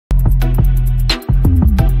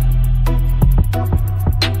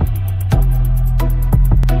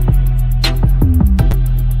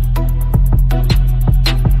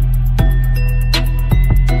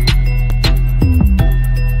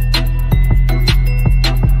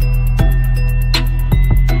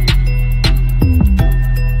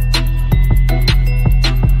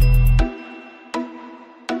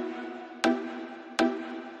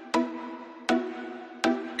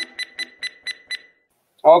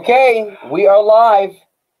Okay, we are live.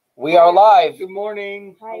 We are live. Good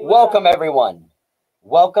morning. Hi. Welcome, everyone.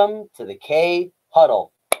 Welcome to the K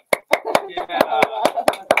Huddle. Yeah.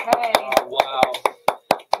 Okay. Oh, wow.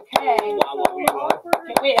 Okay. Wow.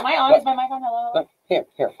 Wait, am I on? Is my mic on? Hello? Here,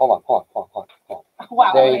 hold on.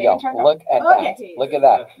 Wow. There okay, you go. turned on. Look at that. Okay. Look at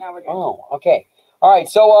that. Now we're good. Oh, okay. All right,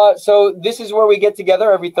 so this is where we get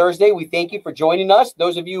together every Thursday. We thank you for joining us.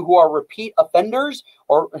 Those of you who are repeat offenders,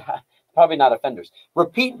 or probably not offenders,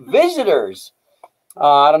 repeat visitors.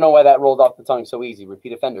 I don't know why that rolled off the tongue so easy,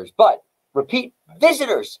 repeat offenders. But repeat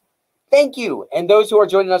visitors, thank you. And those who are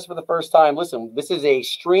joining us for the first time, listen, this is a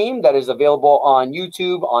stream that is available on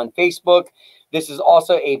YouTube, on Facebook. This is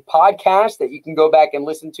also a podcast that you can go back and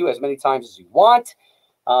listen to as many times as you want.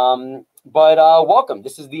 But welcome.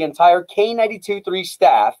 This is the entire K92.3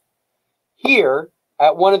 staff here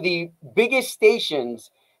at one of the biggest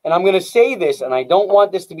stations. And I'm going to say this, and I don't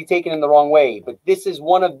want this to be taken in the wrong way, but this is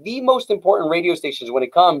one of the most important radio stations when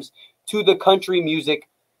it comes to the country music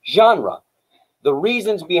genre. The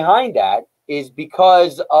reasons behind that is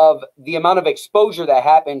because of the amount of exposure that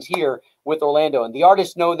happens here with Orlando. And the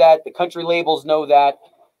artists know that, the country labels know that.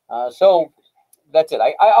 So that's it.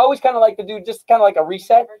 I always kind of like to do just kind of like a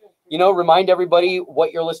reset, you know, remind everybody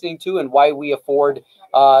what you're listening to and why we afford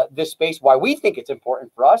this space, why we think it's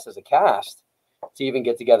important for us as a cast to even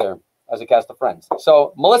get together as a cast of friends.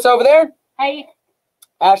 So Melissa over there. Hey.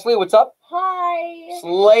 Ashley, what's up? Hi.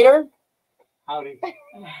 Slater. Howdy.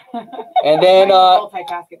 And then Multitask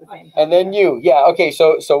at the same time. and then you. Yeah, okay,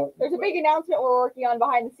 so There's a big announcement we're working on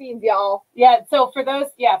behind the scenes, y'all. Yeah, so for those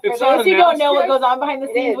It's not who don't know what announced. goes on behind the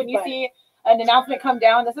It scenes, is, when you but- see an announcement come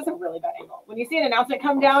down, this is a really bad angle. When you see an announcement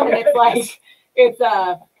come down and it's like it's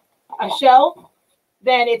a show,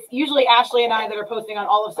 then it's usually Ashley and I that are posting on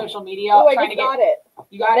all of social media Oh, I trying just to get got it.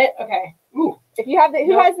 You got it? Okay. Ooh. If you have the,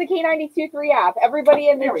 who Nope. has the K92.3 app? Everybody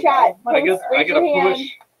in the There we chat, go. I get raise a your hand push.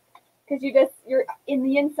 because you're in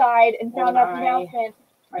the inside and found out the Right. announcement.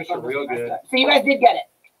 My That's phone real was messed good. up. So you guys did get it.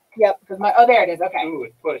 Yep. Because there it is. Okay. Ooh,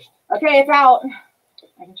 it pushed. Okay, it's out.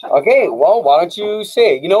 I can shut okay, this off. well, why don't you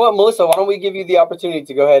say it? You know what, Melissa, why don't we give you the opportunity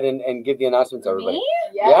to go ahead and give the announcement to everybody? Me?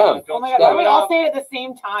 Yeah. Yeah. Oh my god, Yeah. why don't we all say it at the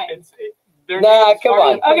same time? Nah, come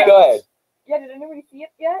on. Okay. Go ahead. Yeah. Did anybody see it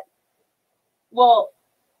yet? Well,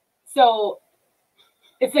 so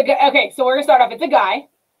it's a guy. Okay, so we're gonna start off. It's a guy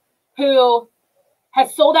who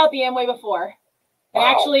has sold out the Amway before, and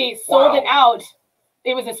Wow. actually sold Wow. it out.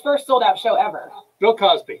 It was his first sold out show ever. Bill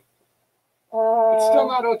Cosby. It's still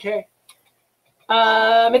not okay.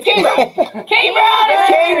 It's Kane Brown. Kane Brown. It's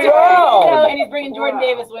Kane Brown. So, and he's bringing Jordan Wow.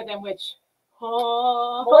 Davis with him, which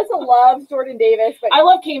Melissa loves Jordan Davis, but I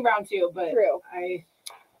love Kane Brown too. But true.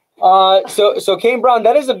 So Kane Brown,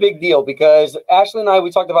 that is a big deal because Ashley and I,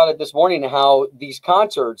 we talked about it this morning, how these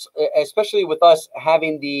concerts, especially with us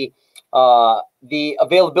having the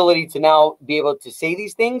availability to now be able to say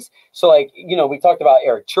these things. So like, you know, we talked about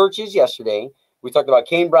Eric Church's yesterday. We talked about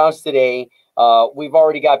Kane Brown's today. We've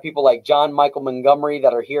already got people like John Michael Montgomery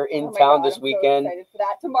that are here in Oh my town God, this I'm weekend. So excited for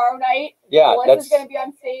that tomorrow night. Yeah, Melissa's going to be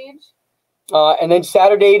on stage. and then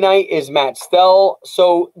Saturday night is Matt Stell.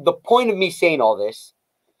 So the point of me saying all this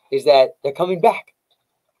is that they're coming back.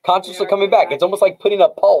 Concerts They are are coming coming back. back. It's almost like putting a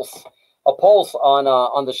pulse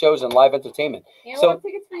on the shows and live entertainment. And So- we'll have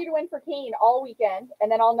tickets for you to win for Kane all weekend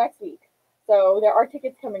and then all next week. So there are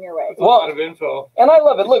tickets coming your way. That's a lot of info. And I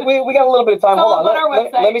love it. Look, we got a little bit of time. It's all Hold on. up on our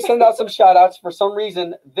website. Let me send out some shout outs. For some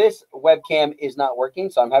reason, this webcam is not working,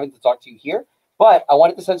 so I'm having to talk to you here. But I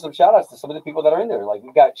wanted to send some shout outs to some of the people that are in there. Like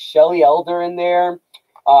we've got Shelly Elder in there,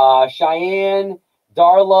 Cheyenne,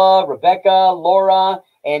 Darla, Rebecca, Laura.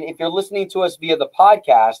 And if you're listening to us via the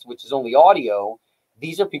podcast, which is only audio,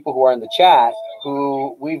 these are people who are in the chat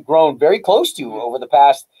who we've grown very close to over the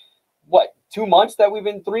past, 3 months that we've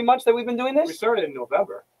been doing We this? started in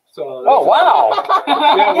November. So Oh, wow.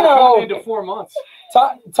 Yeah, You we're know- coming into 4 months.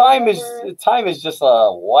 Time is just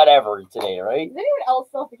whatever today, right? Does anyone else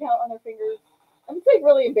still have to count on their fingers? It's like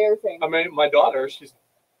really embarrassing. I mean, my daughter, she's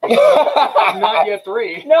not yet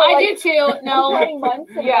 3. No, I like, do too. No. counting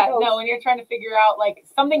months. and Yeah, goes. no, when you're trying to figure out like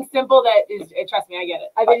something simple that is, trust me, I get it.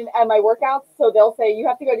 I've been at my workouts, so they'll say you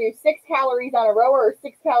have to go do 6 calories on a rower or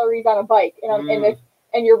 6 calories on a bike,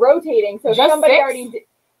 and you're rotating. So if Just somebody 6? already,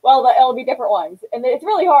 it'll be different ones, and it's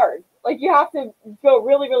really hard. Like you have to go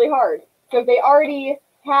really, really hard. So if they already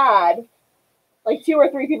had like 2 or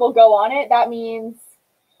 3 people go on it, that means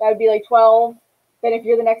that would be like 12. Then if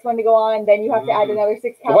you're the next one to go on, then you have to add another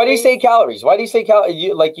 6 calories. Why do you say calories? Why do you say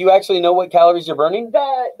you actually know what calories you're burning?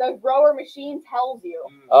 The rower machine tells you.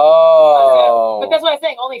 Oh. But that's what I'm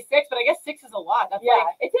saying. Only 6, but I guess 6 is a lot. That's Yeah,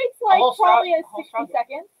 like it takes like whole probably struggle. 60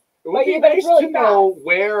 seconds. It would be but it's nice really to know fast.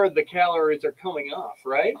 where the calories are coming off,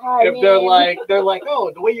 right? I If they're mean- like,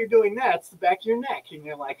 oh, the way you're doing that's the back of your neck, and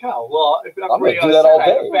you're like, oh, well, if I'm gonna do that all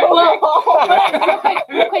day.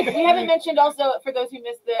 Real quick, we haven't mentioned also, for those who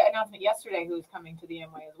missed the announcement yesterday, who's coming to the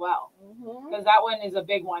Amway as well. Mhm. Because that one is a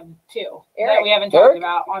big one, too, that Eric. we haven't talked Eric?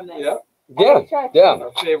 about on this. Yeah. Yeah, Check. yeah.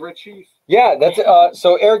 Our favorite chief. Yeah, that's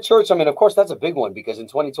so Eric Church. I mean, of course, that's a big one because in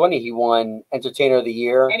 2020 he won Entertainer of the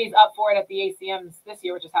Year. And he's up for it at the ACMs this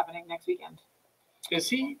year, which is happening next weekend. Is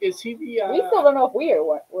he the? We still don't know if we are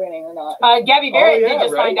winning or not. Gabby Barrett yeah, did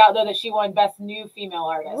just right. find out, though, that she won Best New Female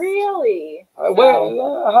Artist. Really?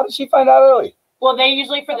 How did she find out early? Well, they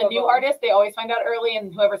usually, for the Some of new them. artist, they always find out early,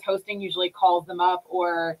 and whoever's hosting usually calls them up,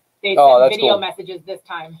 or they Oh, send that's video cool. messages this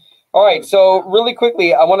time. All right, so really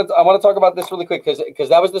quickly, I want to talk about this really quick because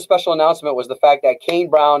that was the special announcement, was the fact that Kane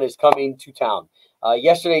Brown is coming to town.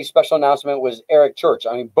 Yesterday's special announcement was Eric Church.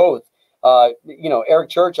 I mean, both. Eric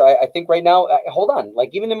Church. I think right now. Hold on,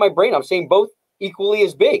 like even in my brain, I'm saying both equally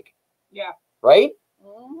as big. Yeah. Right.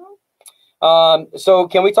 Mhm. So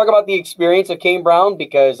can we talk about the experience of Kane Brown?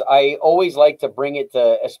 Because I always like to bring it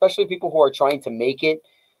to, especially people who are trying to make it.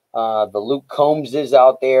 The Luke Combses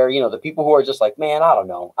out there, the people who are just like, man, I don't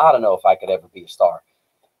know if I could ever be a star.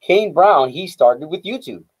 Kane Brown, he started with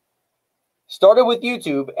YouTube.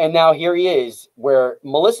 And now here he is, where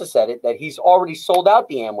Melissa said it, that he's already sold out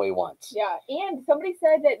the Amway once. Yeah, and somebody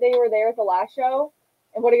said that they were there at the last show,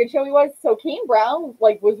 and what a good show he was. So Kane Brown,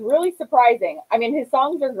 was really surprising. I mean, his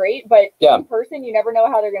songs are great, but Yeah. in person, you never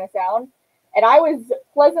know how they're going to sound. And I was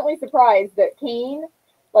pleasantly surprised that Kane,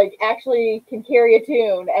 actually can carry a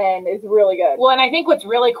tune and is really good. Well, and I think what's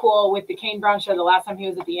really cool with the Kane Brown show the last time he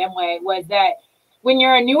was at the Amway was that when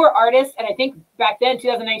you're a newer artist, and I think back then,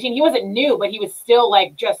 2019, he wasn't new, but he was still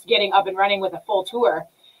just getting up and running with a full tour.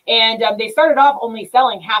 And they started off only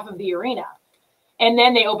selling half of the arena. And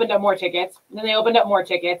then they opened up more tickets, and then they opened up more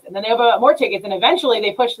tickets, and then they opened up more tickets. And eventually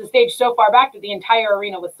they pushed the stage so far back that the entire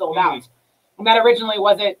arena was sold out. And that originally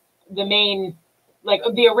wasn't the main,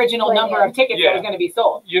 the original number of tickets that was going to be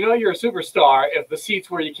sold. You know you're a superstar if the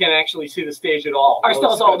seats where you can't actually see the stage at all Are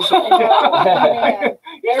still sold. Man.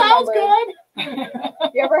 It sounds good.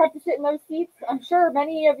 You ever have to sit in those seats? I'm sure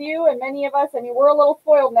many of you and many of us, I mean, we're a little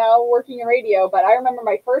spoiled now working in radio, but I remember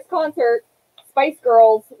my first concert, Spice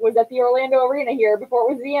Girls, was at the Orlando Arena here before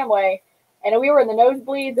it was the Amway, and we were in the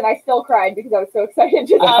nosebleeds, and I still cried because I was so excited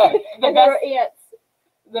to and there were ants.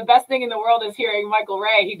 The best thing in the world is hearing Michael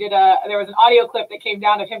Ray. He did there was an audio clip that came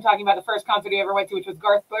down of him talking about the first concert he ever went to, which was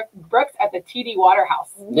Garth Brooks at the TD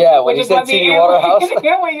Waterhouse. Yeah, when he said TD Waterhouse. The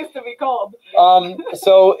Amway used to be called.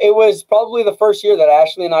 So it was probably the first year that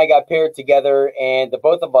Ashley and I got paired together, and the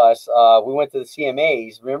both of us, we went to the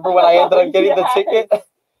CMAs. Remember when I ended up getting the ticket?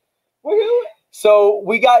 Woohoo! So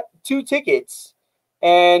we got 2 tickets,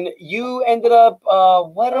 and you ended up,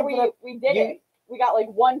 We did it. We got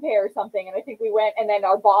one pair or something, and I think we went, and then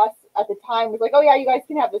our boss at the time was like, oh yeah, you guys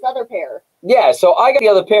can have this other pair. Yeah, so I got the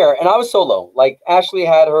other pair, and I was solo. Ashley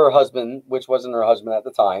had her husband, which wasn't her husband at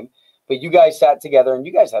the time, but you guys sat together, and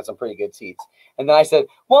you guys had some pretty good seats. And then I said,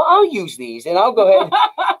 well, I'll use these, and I'll go ahead.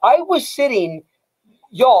 I was sitting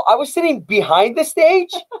behind the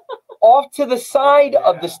stage, off to the side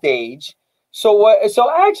of the stage. So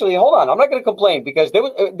actually, hold on. I'm not going to complain because there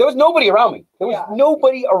was nobody around me. There was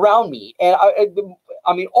nobody around me, and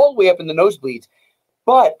I mean all the way up in the nosebleeds.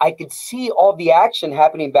 But I could see all the action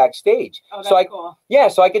happening backstage. Oh, that's cool. Yeah,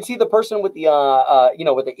 so I could see the person with the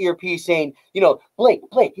with the earpiece saying, Blake,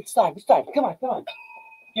 it's time, come on.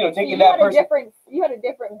 Taking that person. You had a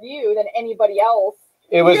different view than anybody else.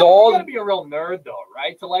 It was you all. gotta be a real nerd though,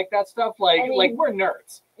 right? To like that stuff. We're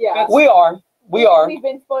nerds. Yeah, we are. We've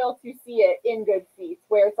been spoiled to see it in good seats,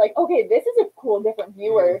 where it's okay, this is a cool, different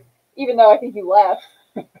viewer. Even though I think you left.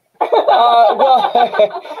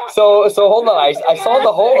 So hold on. I saw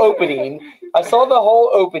the whole opening.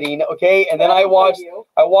 Okay, and then I watched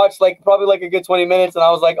probably a good 20 minutes, and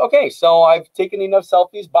I was like, okay, so I've taken enough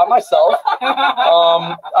selfies by myself.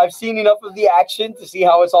 I've seen enough of the action to see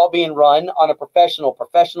how it's all being run on a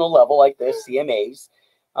professional level like this, CMAs.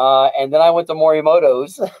 And then I went to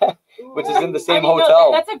Morimoto's, which is in the same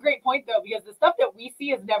hotel. No, that's a great point though, because the stuff that we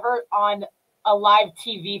see is never on a live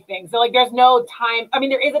TV thing. So there's no time. I mean,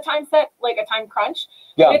 there is a time set, a time crunch.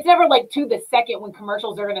 Yeah. But it's never to the second when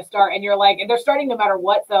commercials are going to start, and you're and they're starting no matter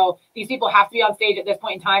what. So these people have to be on stage at this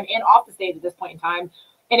point in time and off the stage at this point in time.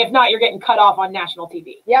 And if not, you're getting cut off on national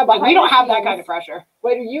TV. Yeah, but we don't have that kind of pressure.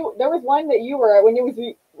 But there was one that you were when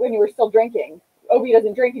you were still drinking. Obi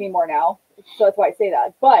doesn't drink anymore now, so that's why I say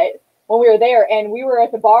that. But when we were there, and we were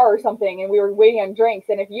at the bar or something, and we were waiting on drinks.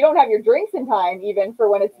 And if you don't have your drinks in time, even for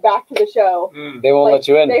when it's back to the show, they won't let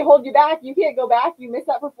you in. They hold you back. You can't go back. You miss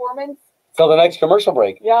that performance. Till the next commercial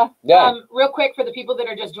break. Yeah. Yeah. Real quick for the people that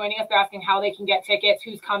are just joining us, they're asking how they can get tickets,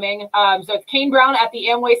 who's coming. So it's Kane Brown at the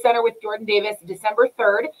Amway Center with Jordan Davis, December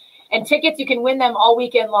 3rd. And tickets, you can win them all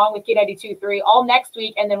weekend long with K92.3 all next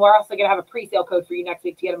week. And then we're also going to have a pre-sale code for you next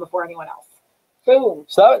week to get them before anyone else. Boom.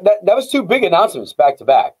 So that was 2 big announcements back to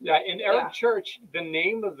back. Yeah, and Eric Church, the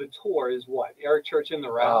name of the tour is what? Eric Church in the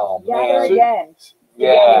Round. Oh, Gather man. again.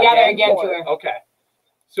 Yeah. Gather Again tour. Okay.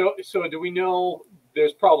 So do we know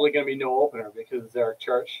there's probably going to be no opener because it's Eric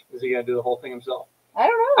Church? Is he going to do the whole thing himself? I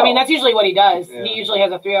don't know. I mean, that's usually what he does. Yeah. He usually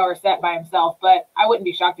has a 3-hour set by himself, but I wouldn't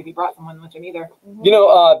be shocked if he brought someone with him either. You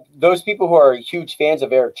know, those people who are huge fans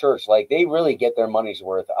of Eric Church, like, they really get their money's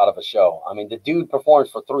worth out of a show. I mean, the dude performs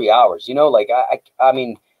for 3 hours. You know, like, I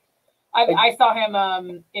mean, I saw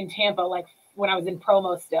him in Tampa, like when I was in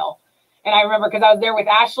promo still. And I remember because I was there with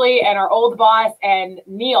Ashley and our old boss and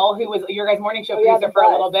Neil, who was your guys' morning show producer for a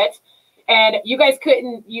little bit. And you guys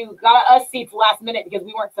you got us seats last minute because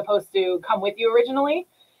we weren't supposed to come with you originally.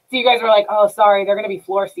 So you guys were like, oh, sorry, they're going to be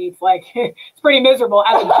floor seats. Like, it's pretty miserable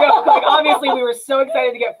as a joke. Like, obviously, we were so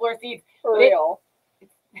excited to get floor seats. For real. It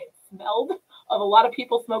smelled of a lot of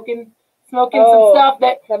people smoking some stuff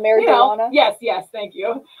that, the marijuana. Yes, thank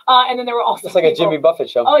you. And then there were also it's like a Jimmy Buffett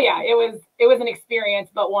show. Oh yeah, it was an experience,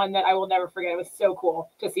 but one that I will never forget. It was so cool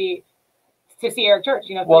to see Eric Church.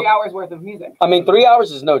 You know, 3 hours worth of music. I mean, 3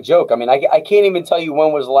 hours is no joke. I mean, I can't even tell you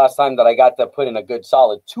when was the last time that I got to put in a good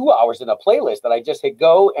solid 2 hours in a playlist that I just hit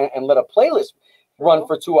go and let a playlist run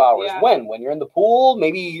for 2 hours. Yeah. When you're in the pool,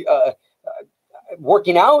 maybe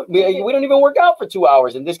working out. We don't even work out for 2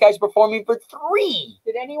 hours, and this guy's performing for 3.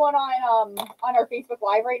 Did anyone on our Facebook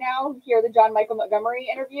Live right now hear the John Michael Montgomery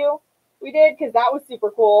interview we did? Because that was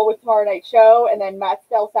super cool with tomorrow night's show, and then Matt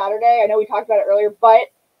Stell Saturday. I know we talked about it earlier, but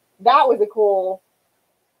that was a cool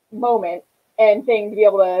moment and thing to be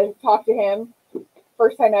able to talk to him,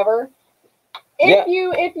 first time ever. If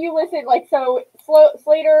you listen, like, so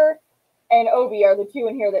Slater and Obi are the 2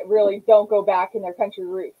 in here that really don't go back in their country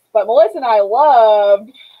roots. But Melissa and I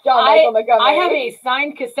loved John Michael Montgomery. I have a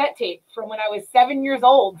signed cassette tape from when I was 7 years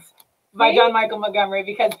old by John Michael Montgomery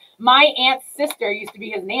because my aunt's sister used to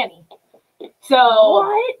be his nanny. So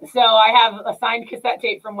I have a signed cassette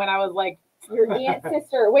tape from when I was like, your aunt's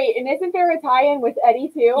sister. Wait, and isn't there a tie-in with Eddie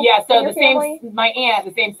too? Yeah, so my aunt,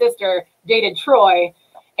 the same sister, dated Troy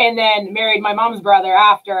and then married my mom's brother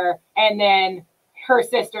after, and then her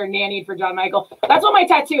sister nannied for John Michael. That's what my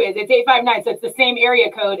tattoo is. It's 859, so it's the same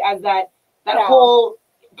area code as that whole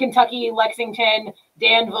Kentucky, Lexington,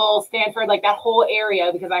 Danville, Stanford, like that whole area,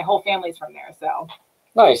 because my whole family's from there. So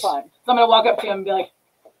nice. Fun. So I'm gonna walk up to him and be like,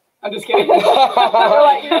 I'm just kidding.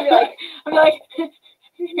 I'm like,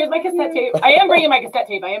 here's my cassette tape. I am bringing my cassette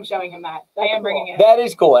tape. I am showing him that. I am bringing it. That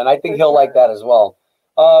is cool, and I think he'll like that as well.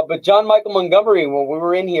 But John Michael Montgomery, when we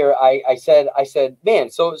were in here, I said,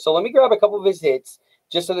 man, so let me grab a couple of his hits,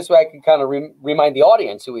 just so this way I can kind of remind the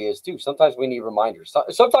audience who he is too. Sometimes we need reminders.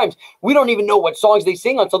 Sometimes we don't even know what songs they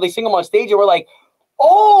sing until they sing them on stage, and we're like,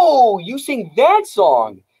 oh, you sing that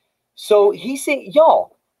song. So he sang,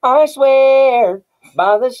 y'all, I swear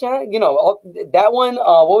by the shine, you know, that one.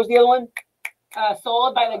 What was the other one?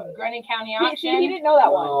 Sold by the Grundy County Auction. He didn't know that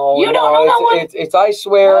one. No, You don't know that one? It's I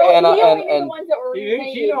swear, No, and he only knew the and ones that were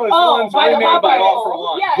He knows Oh, ones by the made Pop by All Idol. for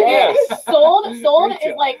One. Yeah. yes. Sold Me is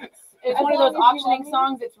too. like, it's As one of long those as you auctioning love me.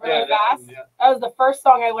 songs. It's really Yeah, that fast. one, yeah. That was the first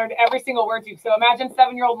song I learned every single word to. So imagine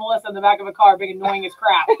 7-year-old Melissa in the back of a car being annoying as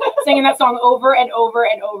crap, singing that song over and over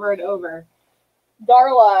and over and over.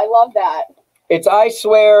 Darla, I love that. It's I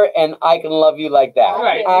swear, and I can love you like that.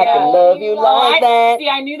 Right. I Yeah. can love you like that. See,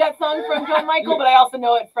 I knew that song from John Michael, but I also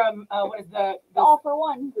know it from what is The All for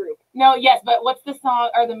One group. No, yes, but what's the song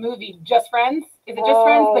or the movie? Just Friends? Is it Just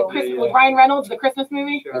Friends? The Yeah, yeah. with Ryan Reynolds, the Christmas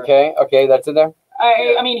movie. Sure. Okay, that's in there.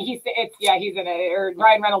 I mean, he's in it, or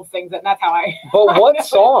Ryan Reynolds sings it, and that's how I. But what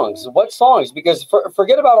songs? What songs? Because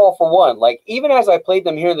forget about All for One. Like, even as I played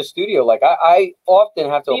them here in the studio, like I often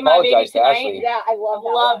have to Be My Baby apologize to Tonight. Ashley. Yeah, I love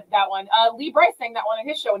that Love that one. Lee Bryce sang that one in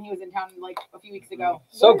his show when he was in town like a few weeks ago.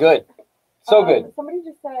 So good, so good. Somebody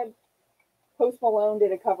just said Post Malone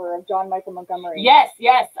did a cover of John Michael Montgomery. Yes.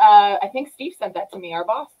 I think Steve sent that to me, our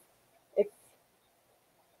boss. It's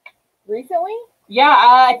recently? Yeah,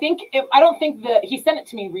 I don't think he sent it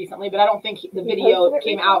to me recently, but I don't think the video posted it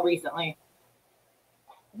came out recently.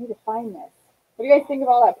 I need to find this. What do you guys think of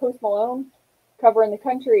all that Post Malone cover in the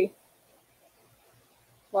country?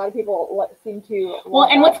 A lot of people seem to. Well,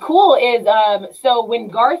 and what's cool is, so when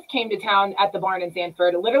Garth came to town at the barn in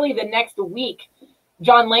Sanford, literally the next week,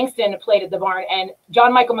 John Langston played at the barn, and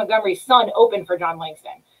John Michael Montgomery's son opened for John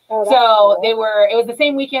Langston. Oh, So cool. it was the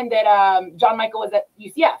same weekend that John Michael was at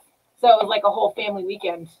UCF. So it was like a whole family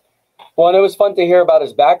weekend. Well, and it was fun to hear about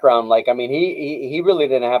his background. Like, I mean, he really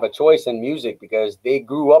didn't have a choice in music because they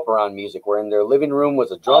grew up around music. Where in their living room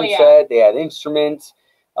was a drum set, they had instruments,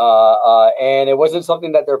 and it wasn't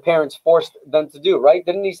something that their parents forced them to do, right?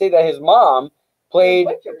 Didn't he say that his mom played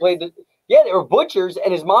the? Yeah, they were butchers,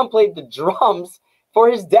 and his mom played the drums for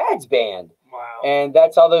his dad's band. Wow. And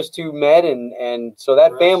that's how those two met, and so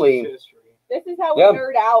that family. This is how we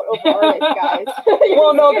nerd out over artists, guys.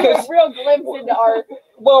 Well, no, because a real glimpse into our.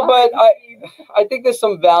 Well, but I think there's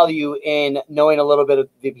some value in knowing a little bit of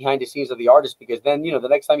the behind the scenes of the artist, because then, you know, the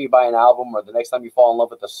next time you buy an album or the next time you fall in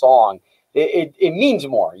love with a song, it means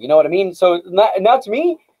more. You know what I mean? So now to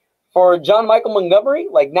me, for John Michael Montgomery,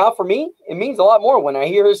 like now for me, it means a lot more. When I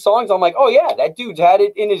hear his songs, I'm like, oh yeah, that dude's had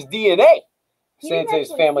it in his DNA since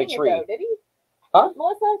his family tree. Though, did he? Huh?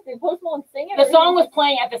 Melissa, did Post Malone sing it? The song was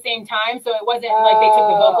playing at the same time, so it wasn't like they took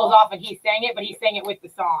the vocals off and he sang it, but he sang it with the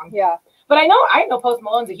song. Yeah. But I know Post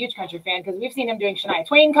Malone's a huge country fan because we've seen him doing Shania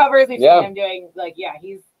Twain covers. We've seen him doing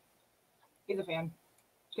he's a fan.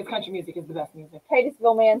 His country music is the best music.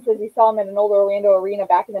 Titusville man says he saw him in an old Orlando arena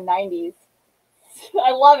back in the 90s.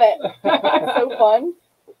 I love it. It's so fun.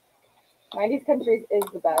 90s country is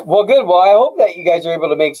the best. Well, good. Well, I hope that you guys are able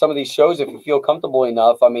to make some of these shows if you feel comfortable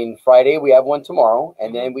enough. I mean, Friday we have one tomorrow,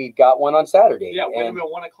 and then we've got one on Saturday. Yeah, wait a minute,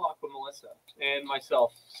 1 o'clock with Melissa and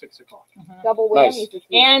myself, 6 o'clock. Double whammies this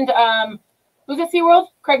week. And who's at SeaWorld?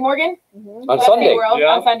 Craig Morgan? On Sunday.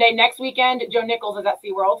 On Sunday. Next weekend, Joe Nichols is at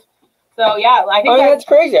SeaWorld. So yeah, I think that's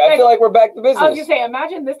crazy. I feel like we're back to business. I was gonna say,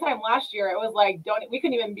 imagine this time last year, it was like we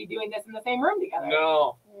couldn't even be doing this in the same room together.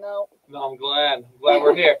 No, No, I'm glad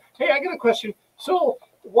we're here. Hey, I got a question. So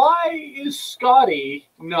why is Scotty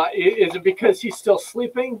not? Is it because he's still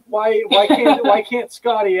sleeping? Why can't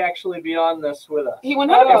Scotty actually be on this with us? He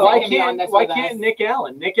 100% can be on this Why with can't us. Nick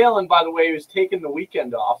Allen? Nick Allen, by the way, who's taking the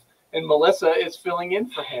weekend off, and Melissa is filling in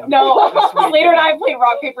for him. No, Slater and I played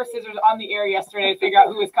rock paper scissors on the air yesterday to figure out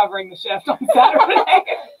who was covering the shift on Saturday.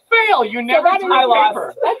 Fail! You never drew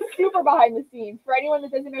paper. That's super behind the scenes. For anyone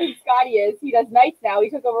that doesn't know who Scotty is, he does nights now. He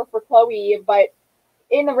took over for Chloe, but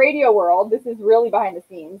in the radio world, this is really behind the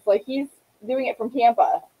scenes. Like, he's doing it from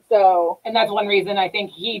Tampa. So, and that's one reason I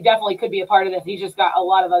think he definitely could be a part of this. He's just got a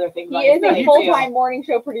lot of other things. He is a full-time morning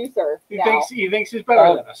show producer. He thinks he's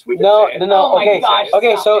better than us. No. Oh my gosh,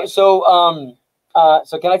 okay. So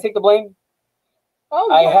can I take the blame?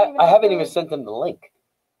 Oh, I haven't even sent him the link.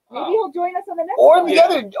 Maybe he'll join us on the next or one. the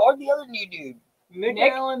other new dude. Nick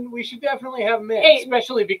Allen, we should definitely have him in, Hey,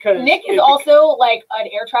 especially because Nick is also like an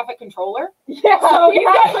air traffic controller. Yeah, So he's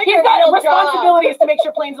got real responsibilities to make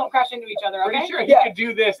sure planes don't crash into each other. Okay. Pretty sure he could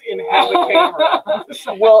do this and have a camera.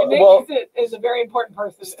 Nick is a very important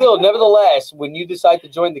person. Still, nevertheless, when you decide to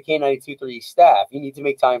join the K92.3 staff, you need to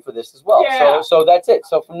make time for this as well. Yeah. So that's it.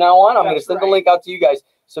 So from now on, I'm going to That's send the right. link out to you guys.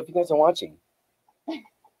 So if you guys are watching,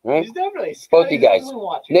 right? He's definitely Both you guys,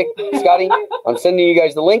 Nick, Scotty, I'm sending you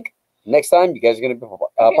guys the link. Next time, you guys are going to be part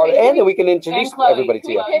of it, and then we can introduce everybody to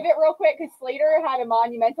Can you. we pivot real quick? Because Slater had a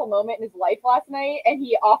monumental moment in his life last night, and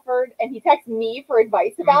he texted me for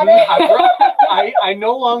advice about it. I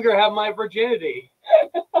no longer have my virginity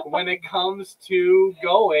when it comes to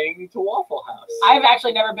going to Waffle House. I've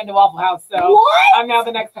actually never been to Waffle House, so What? I'm now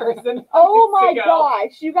the next person. Oh my to go.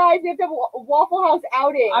 gosh, you guys have to have a Waffle House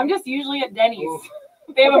outing. I'm just usually at Denny's. Oof.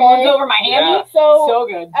 They have a moons over my handy. Yeah. So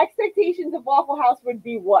good. Expectations of Waffle House would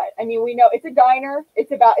be what? I mean, we know it's a diner. It's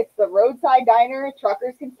the roadside diner.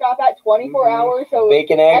 Truckers can stop at 24 hours. So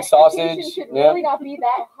Bacon, egg, sausage. expectations should really not be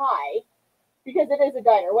that high because it is a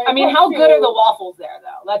diner. I mean, how good are the waffles there,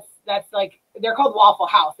 though? That's like, they're called Waffle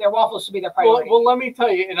House. Their waffles should be their priority. Well, let me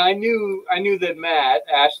tell you, and I knew that Matt,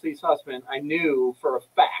 Ashley's husband, I knew for a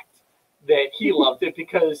fact that he loved it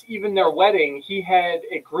because even their wedding, he had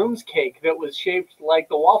a groom's cake that was shaped like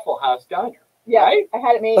the Waffle House diner. Yeah, right? I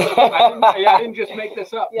had it made. I didn't just make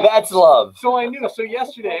this up. Yeah. That's love. So I knew. So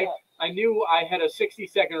yesterday, I knew I had a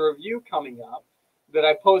 60-second review coming up that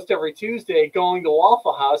I post every Tuesday going to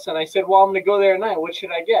Waffle House. And I said, well, I'm going to go there tonight. What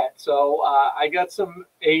should I get? So I got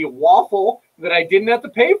a waffle that I didn't have to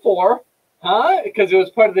pay for. Because it was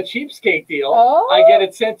part of the cheapskate deal. Oh. I get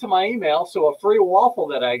it sent to my email, so a free waffle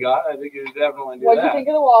that I got. I think you definitely do What that. did you think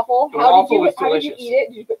of the waffle? The How waffle was did you delicious. eat it?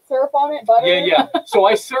 Did you put syrup on it, butter? Yeah. So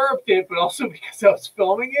I served it, but also because I was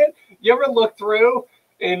filming it. You ever look through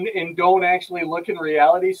and don't actually look in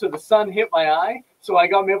reality? So the sun hit my eye, so I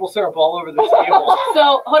got maple syrup all over the table.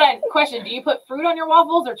 So, hold on. Question. Do you put fruit on your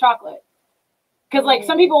waffles or chocolate? Because like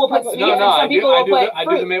some people will put sweet, No, and no, some people will put I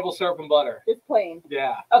do the fruit. maple syrup and butter. Just plain.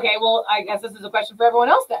 Yeah. Okay, well, I guess this is a question for everyone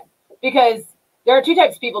else then, because there are two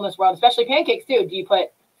types of people in this world, especially pancakes too. Do you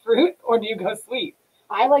put fruit or do you go sweet?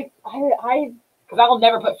 I Because I will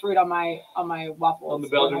never put fruit on my waffles. On the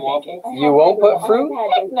Belgian or my waffle? pancakes. You won't put fruit?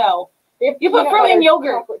 Heck no. You You put fruit in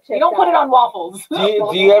yogurt. You don't put it on waffles. Do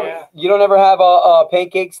you ever? Yeah. You don't ever have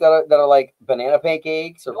pancakes that are like banana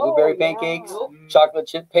pancakes or blueberry yeah. pancakes, Nope. chocolate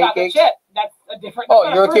chip Chocolate pancakes? chip. That's a different. Oh, that's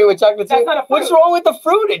not you're a okay fruit. with chocolate That's chip? not a What's fruit. wrong with the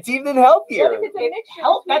fruit? It's even healthier. What if it's a mixture?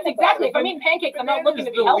 That's exactly. If I'm eating pancakes, I'm not looking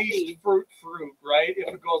to be the healthy. least fruit, right? If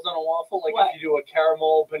it goes on a waffle, like What? if you do a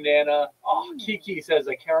caramel banana. Oh, Kiki says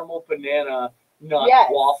a caramel banana nut Yes.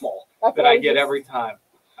 waffle That's that what I was get just- every time.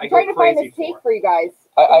 I I'm go trying to find crazy this cake for. for you guys.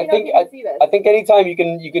 I Let me know if think you can see this. I think anytime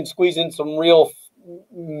you can squeeze in some real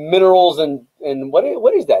minerals and what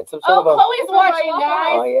is that? Some sort Oh, of a. Chloe's It's a watching, waffle.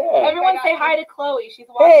 guys. Oh yeah. Everyone say hi to Chloe. She's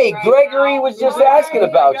watching. Hey, right Gregory now. was just Hi, asking Gregory,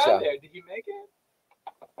 about I got you. there. Did you make it?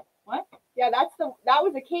 Yeah, that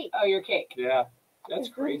was a cake. Oh, your cake. Yeah, that's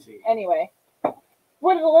crazy. Anyway,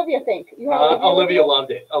 what did Olivia think? You had Olivia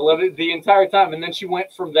loved it. Olivia the entire time, and then she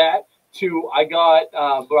went from that to I got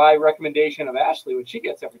by recommendation of Ashley, which she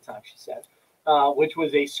gets every time. She said, which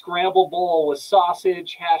was a scrambled bowl with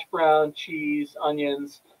sausage, hash brown, cheese,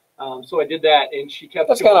 onions. So I did that, and she kept.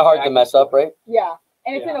 That's going kind of hard back to and mess up, forth. right? Yeah,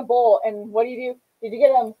 and it's Yeah. in a bowl. And what do? Did you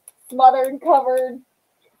get them smothered, covered,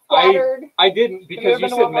 splattered? I didn't because ever you been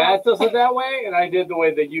to said Waffle Matt does it that way, and I did the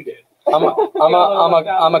way that you did. I'm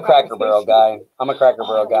a Cracker Barrel guy. I'm a Cracker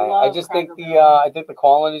Barrel guy. I love just think Cracker the Barrel. I think the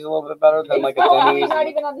quality is a little bit better than like a Probably Denny's. not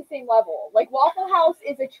even on the same level. Like Waffle House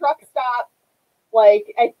is a truck stop.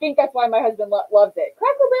 Like I think that's why my husband loves it.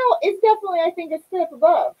 Cracker Barrel is definitely, I think, a step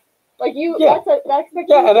above. Like you, Yeah. that's expectation.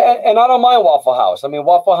 Yeah, and I don't mind Waffle House. I mean,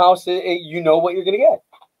 Waffle House, you know what you're gonna get.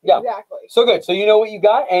 Yeah. Exactly. So good. So you know what you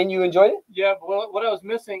got, and you enjoyed it. Yeah, but what I was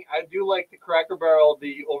missing, I do like the Cracker Barrel,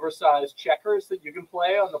 the oversized checkers that you can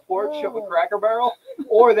play on the porch of a Cracker Barrel,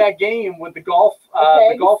 or that game with the golf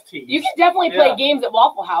tees. You can definitely play Yeah. games at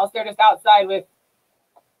Waffle House. They're just outside with.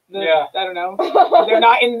 Yeah. I don't know. They're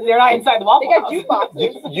not inside the They Waffle got House.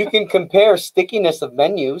 jukeboxes. You can compare stickiness of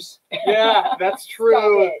menus. Yeah, that's Stop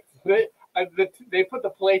true. it. They put the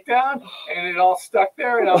plate down and it all stuck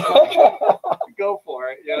there, and I was like, go for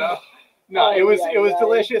it, you know. No, Oh, it was yeah.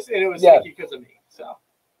 delicious, and it was Yeah. sticky because of me. So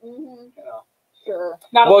Mm-hmm. you know. Sure.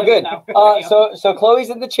 Not Well, Olivia, good. though. So Chloe's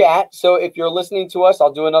in the chat. So if you're listening to us,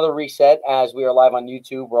 I'll do another reset as we are live on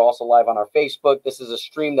YouTube. We're also live on our Facebook. This is a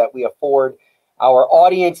stream that we afford our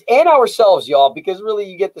audience and ourselves, y'all, because really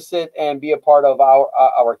you get to sit and be a part of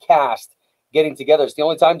our cast getting together. It's the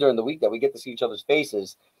only time during the week that we get to see each other's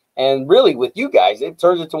faces. And really, with you guys, it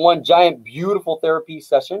turns into one giant, beautiful therapy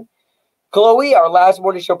session. Chloe, our last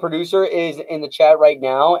morning show producer, is in the chat right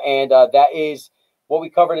now, and that is what we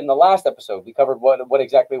covered in the last episode. We covered what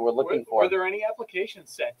exactly we're looking for. Were there any applications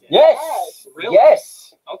sent in? Yes. Really?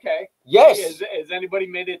 Yes. Okay. Yes. Has anybody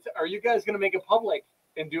made it? Are you guys going to make it public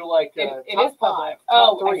and do like It top is 5, public. top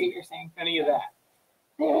Oh, I see 3, what you're saying. any of that?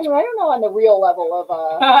 I don't know on the real level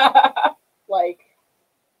of like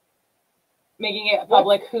Making it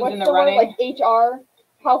public who's what's in the word, running. like HR,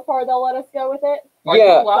 how far they'll let us go with it. Are you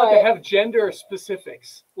Yeah. allowed to but- have gender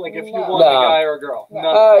specifics? Like if you No. want a No. guy or a girl? No.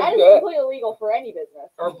 None. That is Uh, completely illegal for any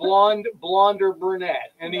business. Or blonde or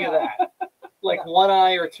brunette? Any of that? Like one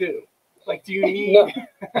eye or two? Like do you need?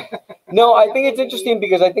 No. No, I think it's interesting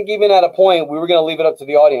because I think even at a point we were going to leave it up to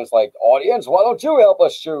the audience. Like, audience, why don't you help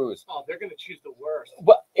us choose? Oh, they're gonna choose the worst.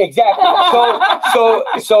 But exactly.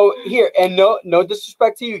 So here, and no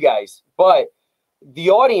disrespect to you guys, but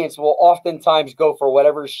the audience will oftentimes go for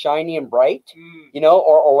whatever's shiny and bright, you know,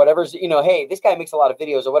 or whatever's, you know, hey, this guy makes a lot of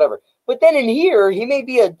videos or whatever. But then in here, he may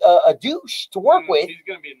be a douche to work with. He's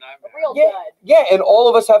gonna be a nightmare. Real Yeah. good. Yeah, and all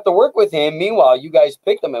of us have to work with him. Meanwhile, you guys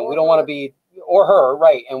pick them, and we don't want to be, or her,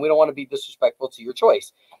 right? And we don't want to be disrespectful to your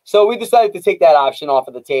choice. So we decided to take that option off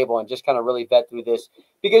of the table and just kind of really vet through this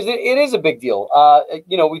because it is a big deal.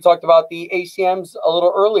 You know, we talked about the ACMs a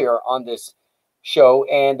little earlier on this show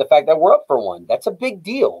and the fact that we're up for one. That's a big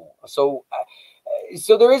deal. So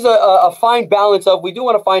there is a fine balance of we do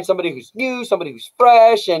want to find somebody who's new, somebody who's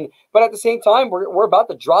fresh, but at the same time, we're about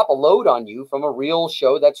to drop a load on you from a real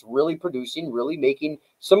show that's really producing, really making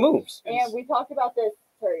some moves. And we talked about this.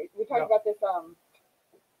 Sorry, we talked about this.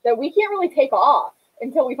 That we can't really take off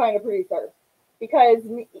until we find a producer, because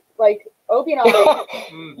like Opie and I,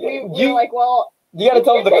 we're like, well, you got to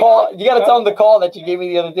tell them the call. You got to tell them the call that you gave me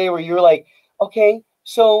the other day, where you were like, okay,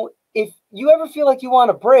 so if you ever feel like you want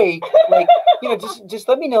a break, like, you know, just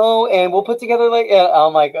let me know and we'll put together like.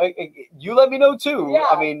 I'm like, you let me know too. Yeah.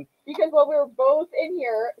 I mean, because while we were both in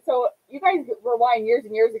here, so you guys rewind years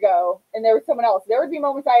and years ago, and there was someone else, there would be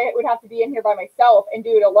moments I would have to be in here by myself and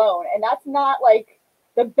do it alone, and that's not like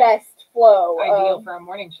the best flow. Ideal for a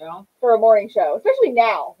morning show. For a morning show, especially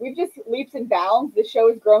now, we've just leaps and bounds. The show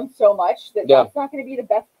has grown so much that that's not going to be the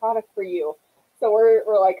best product for you. So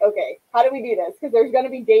we're like, okay, how do we do this? Because there's going to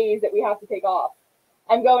be days that we have to take off.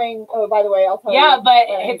 I'm going. Oh, by the way, I'll tell you. Yeah, but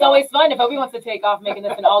it's always fun if Obi wants to take off making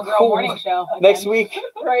this an all-girl morning show again. Next week,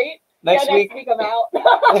 right? Next week I'm out. No,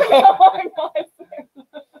 I'm not.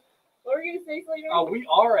 What were you going to say, Slater? We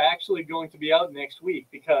are actually going to be out next week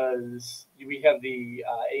because we have the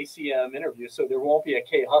ACM interview, so there won't be a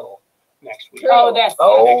K Huddle next week. Oh, that's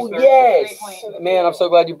yes, man. I'm so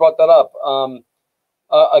glad you brought that up.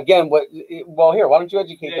 Again, well, here, why don't you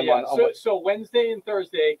educate them on so Wednesday and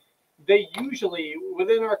Thursday, they usually,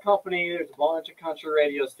 within our company, there's a bunch of country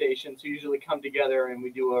radio stations who usually come together and we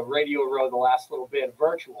do a radio row the last little bit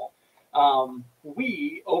virtual.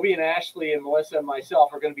 Obi and Ashley and Melissa and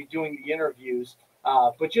myself are going to be doing the interviews,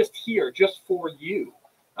 but just here, just for you,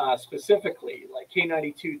 specifically, like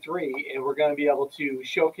K92.3, and we're going to be able to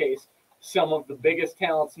showcase some of the biggest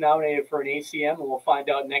talents nominated for an ACM, and we'll find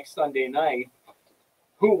out next Sunday night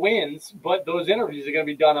who wins, but those interviews are going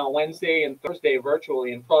to be done on Wednesday and Thursday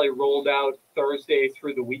virtually and probably rolled out Thursday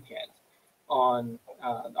through the weekend on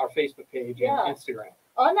our Facebook page and Instagram.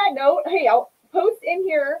 On that note, hey, I'll post in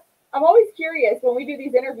here. I'm always curious when we do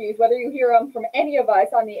these interviews, whether you hear them from any of us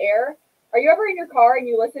on the air. Are you ever in your car and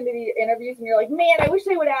you listen to the interviews and you're like, man, I wish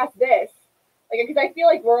they would ask this? Like, because I feel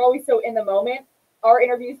like we're always so in the moment. Our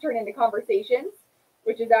interviews turn into conversations,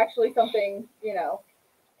 which is actually something,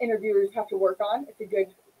 interviewers have to work on. It's a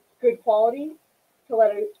good quality to let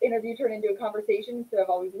an interview turn into a conversation instead of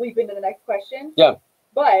always leap into the next question. Yeah.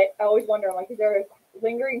 But I always wonder, I'm like, is there a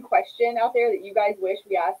lingering question out there that you guys wish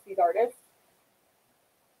we asked these artists?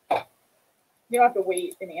 You don't have to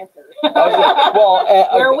wait and answer.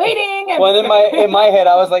 We're waiting. Well, in my head,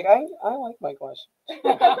 I was like, I like my question.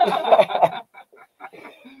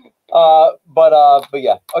 But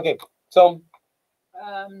yeah. Okay. So.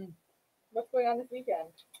 What's going on this weekend?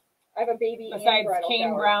 I have a baby. Besides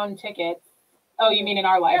Kane Brown tickets. Oh, you mean in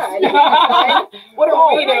our life? Yeah. What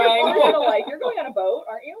are we doing? You're going on a boat,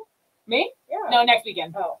 aren't you? Me? Yeah. No, next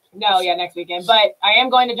weekend. Oh. No, yeah, next weekend. But I am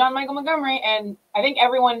going to John Michael Montgomery, and I think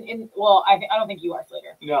everyone I don't think you are,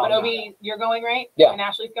 Slater. No. But Obi, you're going, right? Yeah. And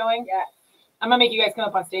Ashley's going? Yeah. I'm going to make you guys come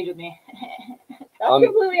up on stage with me. That's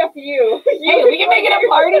completely up to you. Hey, we can make it a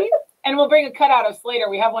party. And we'll bring a cutout of Slater.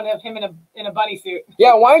 We have one of him in a bunny suit.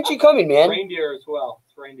 Yeah, why aren't you coming, man? Reindeer as well.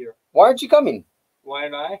 It's reindeer. Why aren't you coming? Why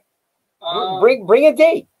aren't I? Bring a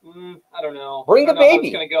date. I don't know. Bring the baby.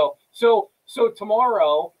 It's gonna go. So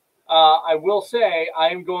tomorrow, I will say I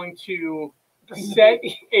am going to set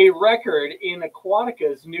a record in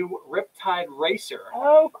Aquatica's new Riptide Racer.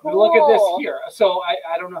 Oh, cool. Look at this here. So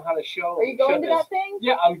I don't know how to show. Are you going to that thing?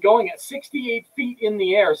 Yeah, I'm going at 68 feet in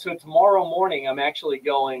the air. So tomorrow morning, I'm actually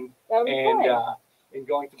going and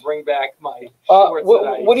going to bring back my shorts.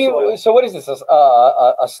 So what is this?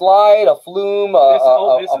 A slide, a flume,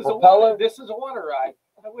 a propeller? This is a water ride.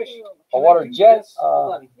 I wish a water jet.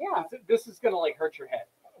 Yeah. This is gonna like hurt your head.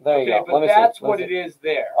 There you go. But that's what it is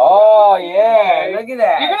there. Oh yeah, look at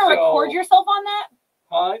that. You're gonna record yourself on that?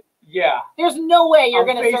 Yeah. There's no way your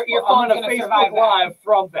phone's gonna survive Live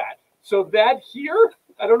from that. So that here,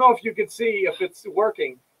 I don't know if you can see if it's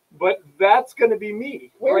working, but that's gonna be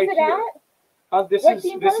me. Where's right it here. at? This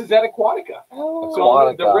is at Aquatica. Oh.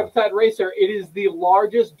 So the Riptide Racer, it is the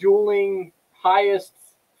largest dueling, highest,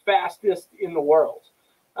 fastest in the world.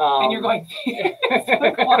 And you're going.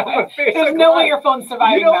 There's no way your phone's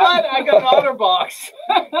surviving. You know what? I got an OtterBox.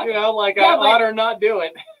 Otter not do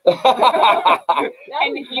it.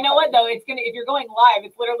 And you know what though? It's gonna if you're going live,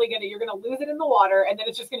 it's literally you're gonna lose it in the water, and then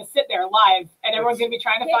it's just gonna sit there live, and everyone's gonna be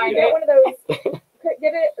trying to find it. One of those.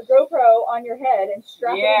 Get a GoPro on your head and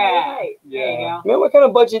strap it really tight. Yeah. There you go. Man, what kind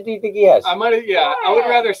of budget do you think he has? I would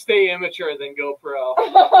rather stay amateur than GoPro.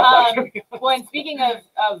 Well, and speaking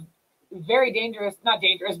of very dangerous, not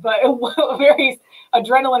dangerous, but very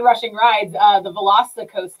adrenaline rushing rides, the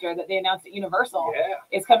Velocicoaster that they announced at Universal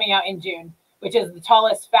is coming out in June, which is the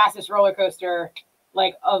tallest, fastest roller coaster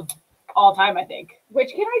of all time, I think.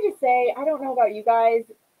 Which, can I just say, I don't know about you guys,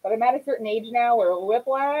 but I'm at a certain age now where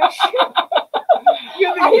whiplash.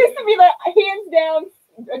 I used to be the hands down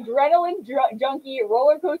adrenaline junkie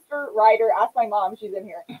roller coaster rider. Ask my mom, she's in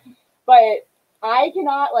here. But I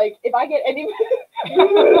cannot, if I get any...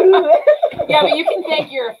 Yeah, but you can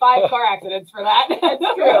thank your 5 car accidents for that. That's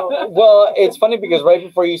true. Well, it's funny because right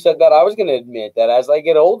before you said that, I was going to admit that as I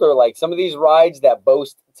get older, some of these rides that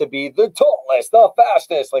boast to be the tallest, the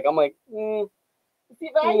fastest, I'm like, See,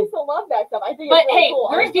 but I used to love that stuff. I think But it's really hey, cool.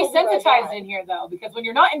 we're I'm totally right desensitized back. in here though, because when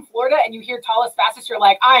you're not in Florida and you hear tallest, fastest, you're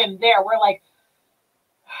like, I am there. We're like,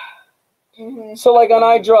 So like on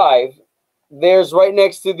iDrive, there's right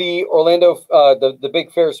next to the Orlando, the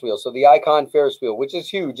big Ferris wheel. So the Icon Ferris wheel, which is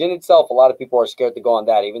huge in itself. A lot of people are scared to go on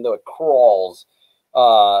that, even though it crawls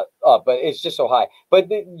up, but it's just so high. But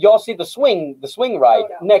y'all see the swing ride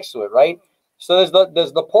next to it, right? So there's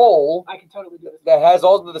the pole I can totally do this. that has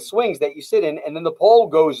all of the swings that you sit in, and then the pole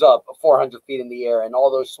goes up 400 feet in the air, and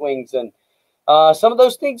all those swings and some of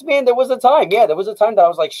those things, man. There was a time that I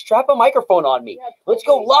was like, strap a microphone on me. Yeah, Let's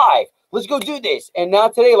go live. Let's go do this. And now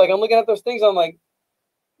today, like I'm looking at those things, I'm like,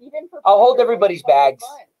 Even for I'll hold fun, everybody's fun, bags.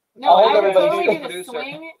 fun. No, I'll hold I would everybody's totally do the producer.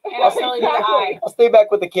 swing and I'll totally do the Exactly. eye. I'll stay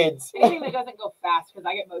back with the kids. Anything that doesn't go fast because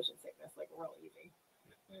I get motion sickness like real easy.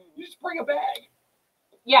 You just bring a bag.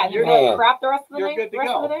 Yeah, and you're Man. like crap the rest of the You're night. good to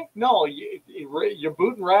rest of the go. day. No, you're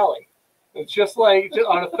boot and rally. It's just like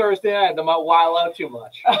on a Thursday night, they might while out too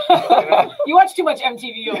much. You watch too much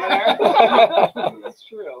MTV over there. That's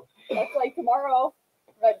true. That's like tomorrow.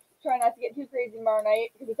 But try not to get too crazy tomorrow night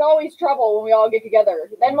because it's always trouble when we all get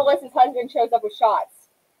together. Then Melissa's husband shows up with shots,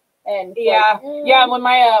 and it's Yeah, like, yeah. And when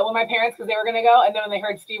my parents, because they were gonna go, and then when they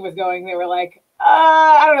heard Steve was going, they were like,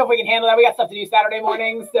 I don't know if we can handle that. We got stuff to do Saturday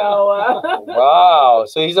morning, so Wow.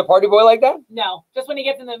 So he's a party boy like that? no. Just when he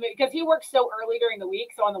gets in the because he works so early during the week,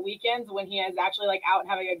 so on the weekends when he is actually like out and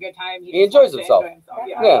having a good time, He just enjoys wants to himself. enjoy himself. that's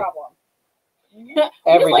Yeah. not Yeah. a problem. We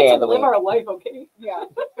Every just like day to of the live week. our life, okay? Yeah.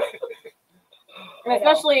 And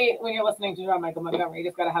especially when you're listening to John Michael Montgomery, you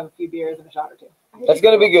just got to have a few beers and a shot or two. That's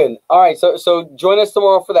gonna be good. All right, so join us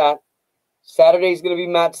tomorrow for that. Saturday's gonna be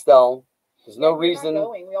Matt Stell. There's no If you're not reason.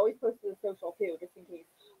 going. We always post to the social too, just in case.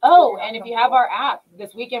 Oh, and if you have our app,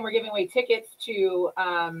 this weekend we're giving away tickets to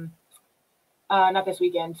not this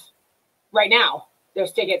weekend. Right now,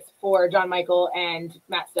 there's tickets for John Michael and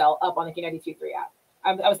Matt Stell up on the K92.3 app.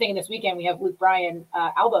 I was thinking this weekend we have Luke Bryan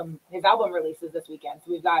his album releases this weekend,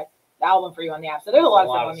 so we've got the album for you on the app. So there's a lot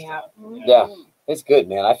of stuff on the app. Yeah. It's good,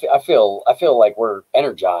 man. I feel like we're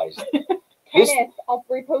energized. This- Kenneth, I'll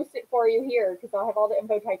repost it for you here because I'll have all the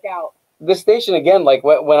info typed out. This station again, like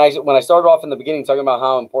when I started off in the beginning talking about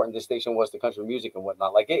how important this station was to country music and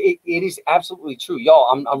whatnot, like it is absolutely true, y'all.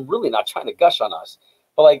 I'm really not trying to gush on us,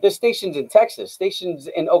 but like there's stations in Texas, stations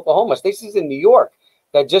in Oklahoma, stations in New York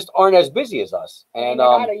that just aren't as busy as us, And and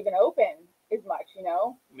they're not even open as much, you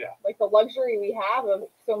know? Yeah. Like the luxury we have of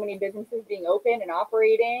so many businesses being open and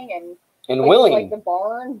operating and and like, willing. like the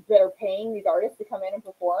barns that are paying these artists to come in and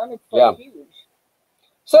perform. It's Yeah. like huge.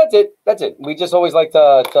 So that's it. We just always like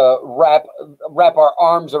to wrap our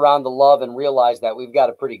arms around the love and realize that we've got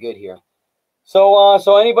it pretty good here.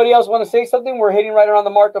 So anybody else want to say something? We're hitting right around the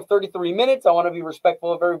mark of 33 minutes. I want to be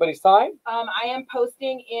respectful of everybody's time. I am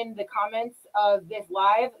posting in the comments of this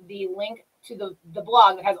live the link to the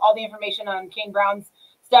blog that has all the information on Kane Brown's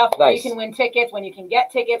stuff, where you Nice. can win tickets, when you can get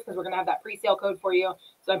tickets, because we're gonna have that pre-sale code for you.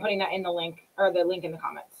 So I'm putting that in the link in the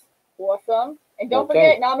comments. Awesome. And don't Okay.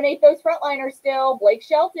 forget, nominate those frontliners still. Blake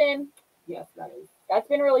Shelton. Yes, that is. That's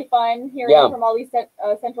been really fun hearing Yeah. from all these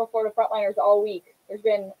Central Florida frontliners all week. There's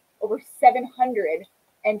been over 700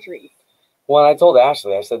 entries. When I told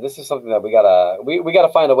Ashley, I said this is something that we gotta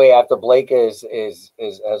find a way after Blake has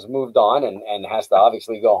moved on and has to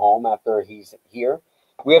obviously go home after he's here.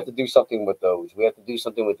 We have to do something with those. We have to do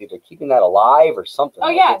something with either keeping that alive or something. Oh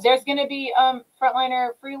Like, yeah, it's- there's gonna be frontliner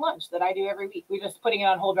free lunch that I do every week. We're just putting it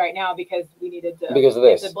on hold right now because we needed to Because of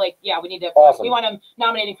get this. the Blake. Yeah, we need to. Awesome. We want him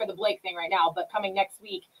nominating for the Blake thing right now, but coming next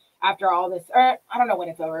week after all this, or I don't know when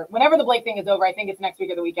it's over. Whenever the Blake thing is over, I think it's next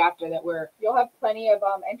week or the week after that we're. You'll have plenty of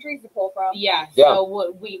entries to pull from. Yeah. Yeah.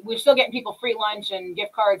 So we're still getting people free lunch and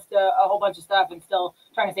gift cards to a whole bunch of stuff, and still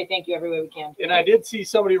trying to say thank you every way we can. And I did see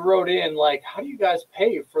somebody wrote in, like, how do you guys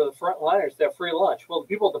pay for the frontliners to have free lunch? Well, the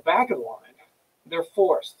people at the back of the line, they're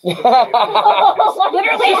forced.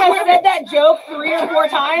 Literally has said that joke 3 or 4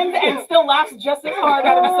 times and still laughs just as hard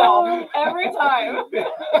at himself every time.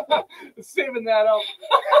 Saving that up.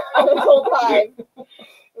 This whole time.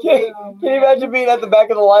 Can you imagine being at the back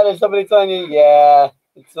of the line and somebody telling you, yeah,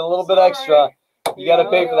 it's a little bit Sorry. extra. You got to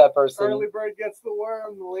pay for that person. Early bird gets the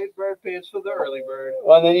worm. The late bird pays for the early bird.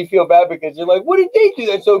 Well, and then you feel bad because you're like, what did they do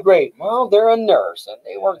that's so great? Well, they're a nurse and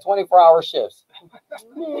they work 24-hour shifts. And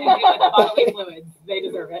deal with the bodily fluids. They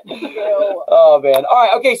deserve it. Oh, man. All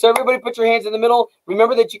right. Okay. So everybody put your hands in the middle.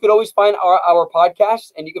 Remember that you could always find our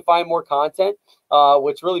podcasts and you can find more content.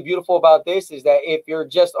 What's really beautiful about this is that if you're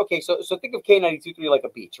just, okay, so think of K92.3 like a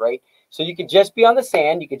beach, right? So you could just be on the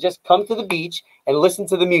sand. You could just come to the beach and listen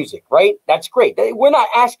to the music, right? That's great. We're not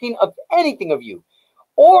asking of anything of you.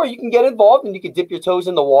 Or you can get involved and you can dip your toes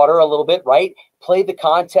in the water a little bit, right? Play the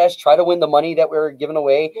contest, try to win the money that we're giving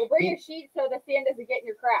away. We'll bring a sheet so the sand doesn't get in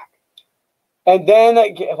your crack. And then,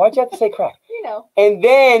 why'd you have to say crack? You know. And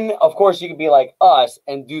then, of course, you can be like us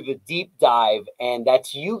and do the deep dive. And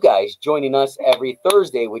that's you guys joining us every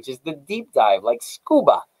Thursday, which is the deep dive, like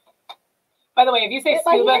scuba. By the way, if you say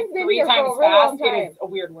My scuba hand's been 3 here for a times real fast, long it time. is a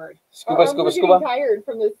weird word. Scuba, scuba, I'm scuba. getting tired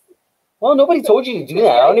from this. Well, nobody told you to do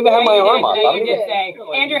that. I don't even have my arm up. I You don't even... did say.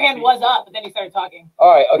 And your hand was up, but then you started talking.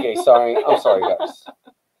 All right. Okay. Sorry. I'm sorry, guys.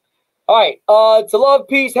 All right. To love,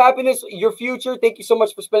 peace, happiness, your future. Thank you so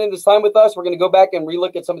much for spending this time with us. We're going to go back and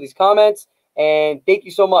relook at some of these comments. And thank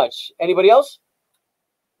you so much. Anybody else?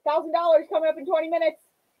 $1,000 coming up in 20 minutes.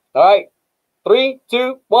 All right. 3,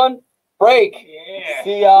 2, 1, break. Yeah.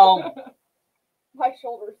 See y'all. My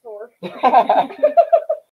shoulder's sore.